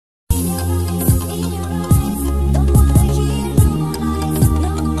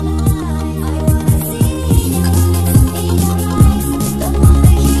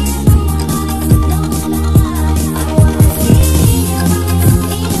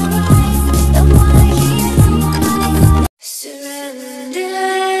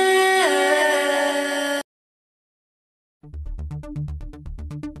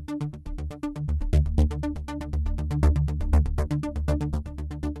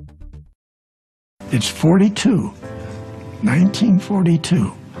It's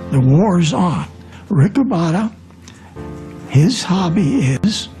 1942. The war's on. Riccobotta, his hobby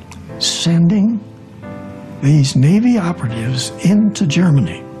is sending these Navy operatives into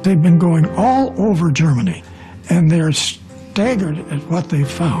Germany. They've been going all over Germany, and they're staggered at what they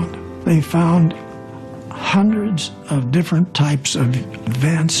found. They found hundreds of different types of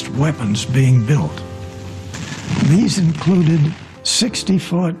advanced weapons being built. These included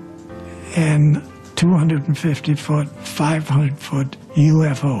 60-foot and 250-foot, 500-foot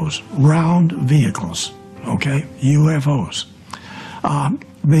UFOs, round vehicles, okay, UFOs.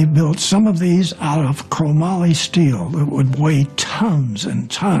 They built some of these out of chromoly steel that would weigh tons and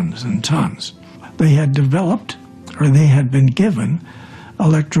tons and tons. They had developed, or they had been given,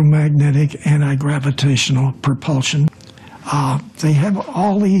 electromagnetic anti-gravitational propulsion. They have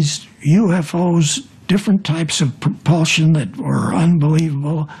all these UFOs, different types of propulsion that were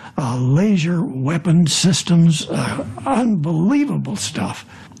unbelievable, laser weapon systems, unbelievable stuff.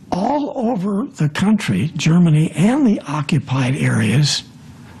 All over the country, Germany and the occupied areas,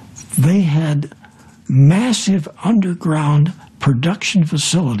 they had massive underground production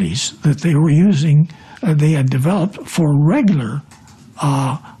facilities that they were using, they had developed for regular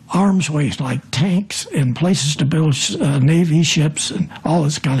arms waste, like tanks and places to build Navy ships and all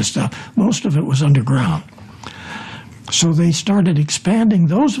this kind of stuff. Most of it was underground. So they started expanding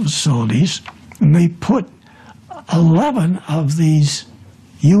those facilities, and they put 11 of these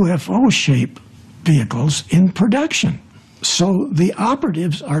UFO-shaped vehicles in production. So the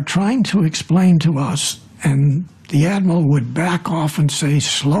operatives are trying to explain to us, and the admiral would back off and say,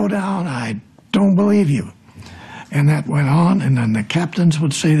 "Slow down, I don't believe you." And that went on, and then the captains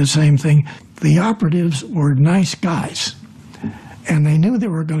would say the same thing. The operatives were nice guys, and they knew they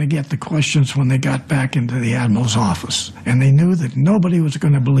were going to get the questions when they got back into the admiral's office, and they knew that nobody was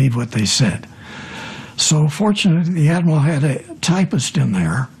going to believe what they said. So fortunately, the admiral had a typist in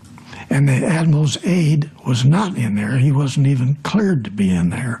there, and the admiral's aide was not in there. He wasn't even cleared to be in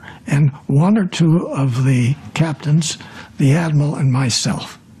there. And one or two of the captains, the admiral and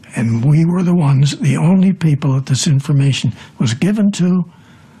myself, and we were the ones, the only people that this information was given to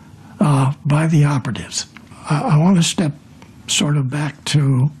by the operatives. I want to step sort of back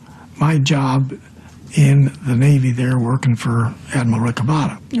to my job in the Navy there, working for Admiral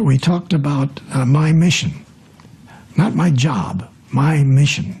Riccobotta. We talked about my mission. Not my job, my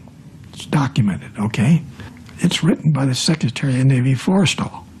mission. It's documented, okay? It's written by the Secretary of Navy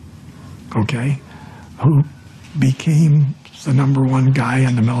Forrestal, okay, who became the #1 guy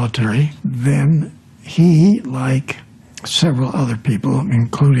in the military. Then he, like several other people,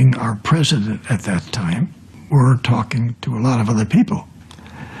 including our president at that time, were talking to a lot of other people.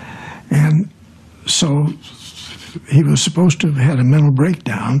 And so he was supposed to have had a mental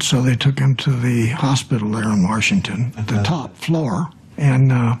breakdown, so they took him to the hospital there in Washington, at the top floor,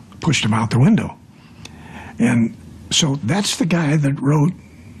 and pushed him out the window. And so that's the guy that wrote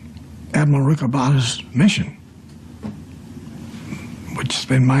Admiral Riccobotta's mission, which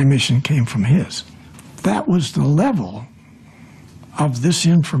then my mission came from his. That was the level of this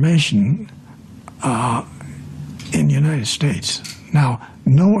information in the United States. Now,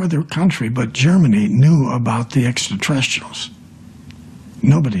 no other country but Germany knew about the extraterrestrials.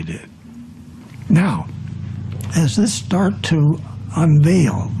 Nobody did. Now, as this started to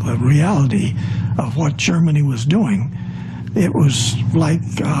unveil the reality of what Germany was doing, it was like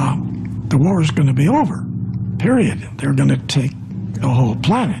the war is going to be over, period. They're going to take the whole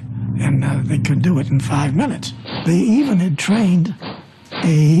planet, and they could do it in 5 minutes. They even had trained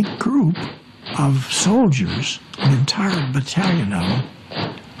a group of soldiers, an entire battalion of them,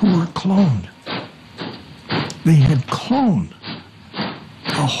 who were cloned. They had cloned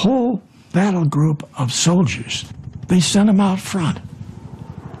a whole battle group of soldiers. They sent them out front,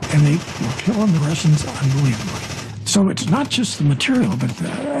 and they were killing the Russians unbelievably. So it's not just the material, but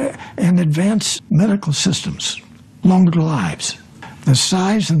and advanced medical systems, longer lives. The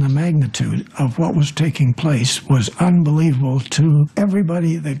size and the magnitude of what was taking place was unbelievable to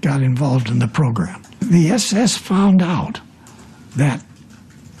everybody that got involved in the program. The SS found out that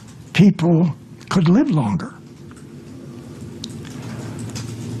people could live longer.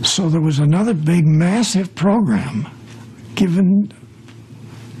 So there was another big, massive program given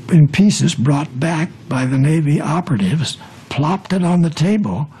in pieces, brought back by the Navy operatives, plopped it on the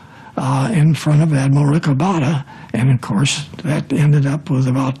table in front of Admiral Riccobotta, and of course that ended up with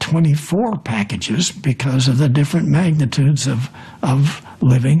about 24 packages because of the different magnitudes of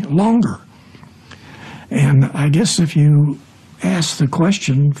living longer. And I guess if you ask the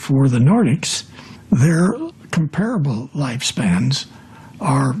question for the Nordics, their comparable lifespans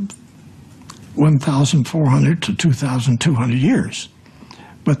are 1,400 to 2,200 years.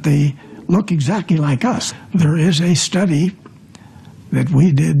 But they look exactly like us. There is a study that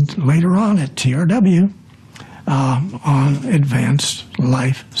we did later on at TRW on advanced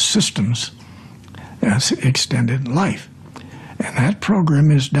life systems, as extended life. And that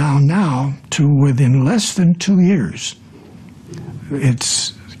program is down now to within less than 2 years.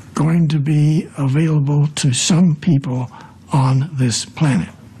 It's going to be available to some people on this planet.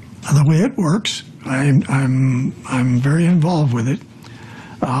 The way it works, I'm very involved with it.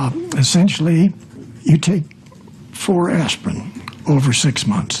 Essentially, you take 4 aspirin over 6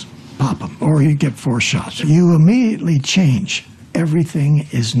 months, pop them, or you get 4 shots. You immediately change. Everything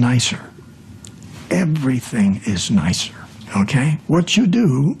is nicer. Everything is nicer, okay? What you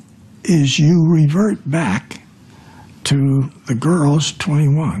do is you revert back to the girl's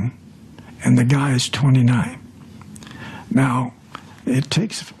 21 and the guy's 29. Now, it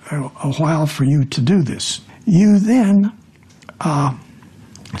takes a while for you to do this. You then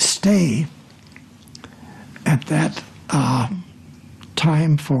stay at that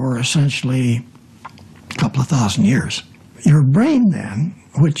time for essentially a couple of thousand years. Your brain then,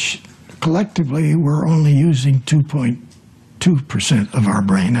 which collectively we're only using 2.2% of our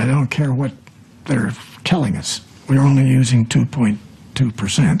brain. I don't care what they're telling us. We're only using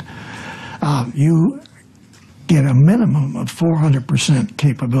 2.2%. You get a minimum of 400%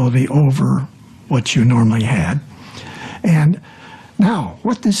 capability over what you normally had. And now,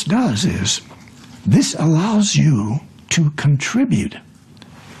 what this does is, this allows you to contribute.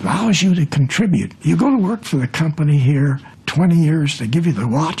 Allows you to contribute. You go to work for the company here, 20 years, they give you the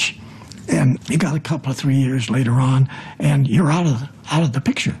watch, and you got a couple of 3 years later on, and you're out of the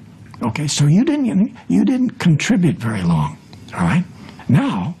picture. Okay, so you didn't contribute very long. All right,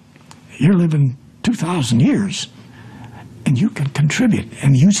 now you're living 2,000 years, and you can contribute,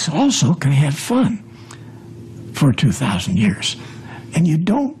 and you also can have fun for 2,000 years, and you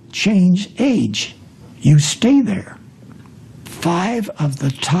don't change age. You stay there. 5 of the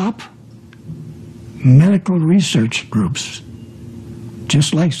top medical research groups,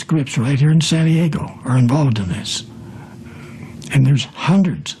 just like Scripps right here in San Diego, are involved in this. And there's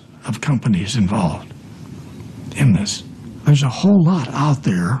hundreds of companies involved in this. There's a whole lot out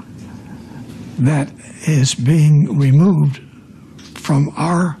there that is being removed from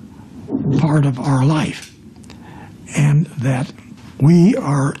our part of our life, and that we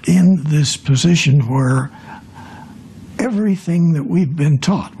are in this position where everything that we've been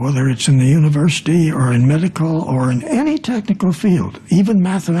taught, whether it's in the university or in medical or in any technical field, even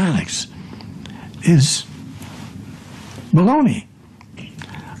mathematics, is baloney.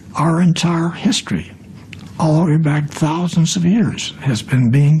 Our entire history, all the way back thousands of years, has been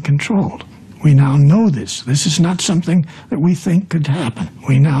being controlled. We now know this. This is not something that we think could happen.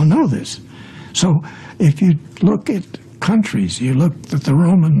 We now know this. So if you look at countries, you look at the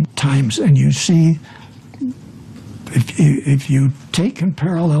Roman times, and you see, if you take and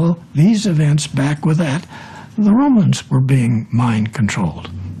parallel these events back with that, the Romans were being mind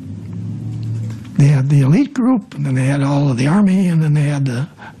controlled. They had the elite group, and then they had all of the army, and then they had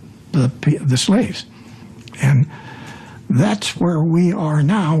the slaves. And that's where we are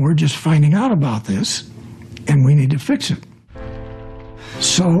now. We're just finding out about this, and we need to fix it.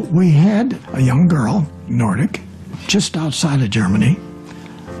 So we had a young girl, Nordic, just outside of Germany.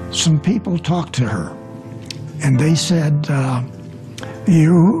 Some people talked to her, and they said,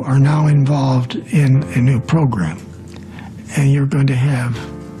 you are now involved in a new program, and you're going to have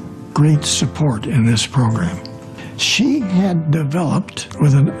great support in this program. She had developed,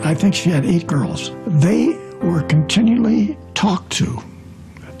 I think she had 8 girls. They were continually talked to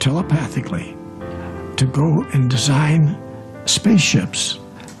telepathically to go and design spaceships.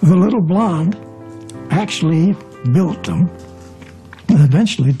 The little blonde actually built them, and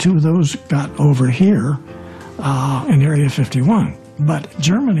eventually 2 of those got over here in Area 51. But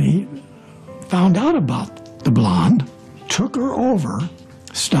Germany found out about the blonde, took her over,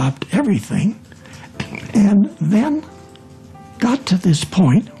 stopped everything, and then got to this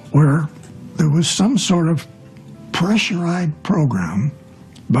point where there was some sort of pressurized program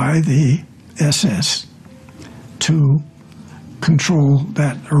by the SS to control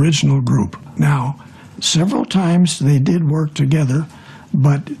that original group. Now, several times they did work together,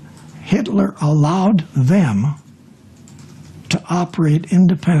 but Hitler allowed them to operate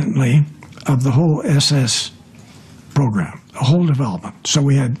independently of the whole SS program, the whole development. So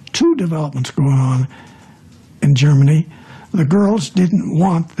we had 2 developments going on in Germany. The girls didn't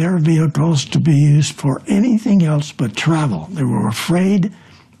want their vehicles to be used for anything else but travel. They were afraid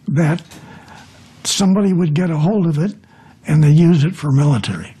that somebody would get a hold of it and they use it for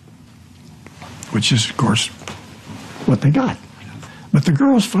military. which is, of course, what they got. But the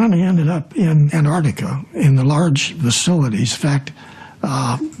girls finally ended up in Antarctica in the large facilities. In fact,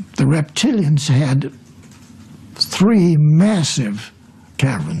 the reptilians had 3 massive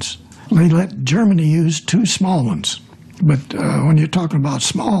caverns. They let Germany use 2 small ones. But when you're talking about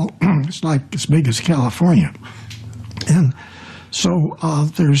small, it's like as big as California. And so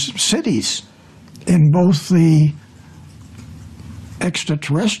there's cities in both the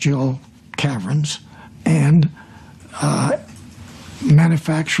extraterrestrial caverns and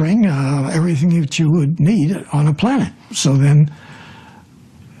manufacturing everything that you would need on a planet. So then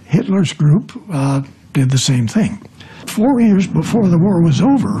Hitler's group did the same thing. 4 years before the war was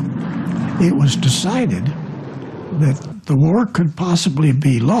over, it was decided that the war could possibly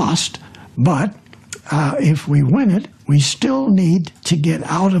be lost, but if we win it, we still need to get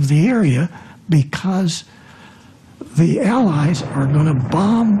out of the area because the Allies are going to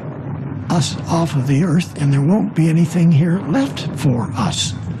bomb us off of the Earth and there won't be anything here left for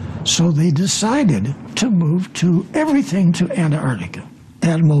us. So they decided to move everything to Antarctica.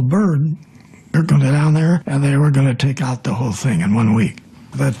 Admiral Byrd, they're going to down there and they were going to take out the whole thing in 1 week.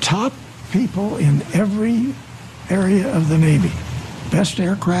 The top people in every area of the Navy, best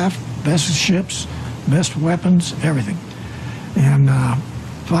aircraft, best ships, best weapons, everything. And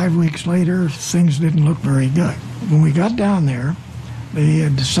 5 weeks later, things didn't look very good. When we got down there, they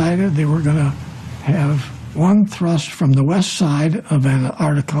had decided they were going to have one thrust from the west side of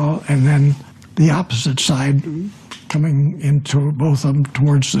Antarctica and then the opposite side coming into both of them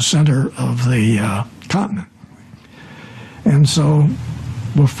towards the center of the continent. And so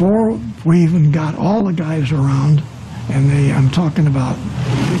before we even got all the guys around, and I'm talking about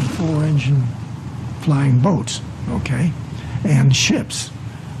big 4-engine flying boats, okay, and ships,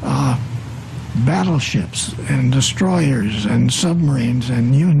 battleships and destroyers and submarines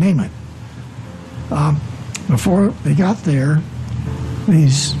and you name it. Before they got there,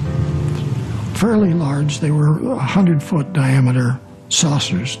 these fairly large, they were 100-foot diameter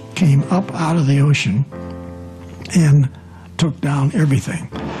saucers, came up out of the ocean and took down everything.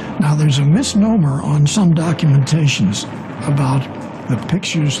 Now there's a misnomer on some documentations about the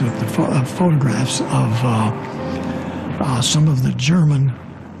pictures, the photographs of some of the German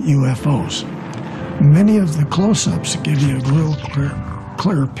UFOs. Many of the close-ups give you a real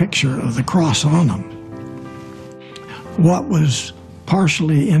clear picture of the cross on them. What was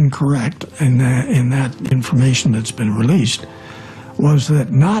partially incorrect in that information that's been released was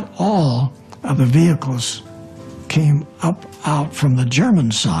that not all of the vehicles came out from the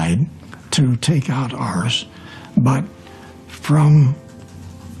German side to take out ours, but from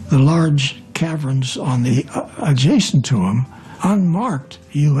the large caverns on the adjacent to them, unmarked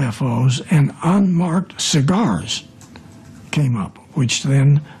UFOs and unmarked cigars came up, which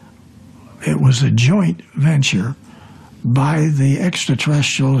then it was a joint venture by the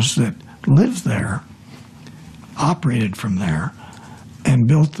extraterrestrials that lived there, operated from there, and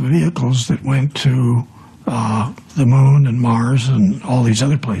built the vehicles that went to the moon and Mars and all these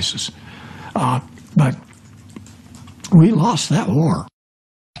other places. But we lost that war.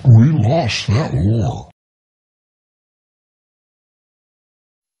 We lost that war.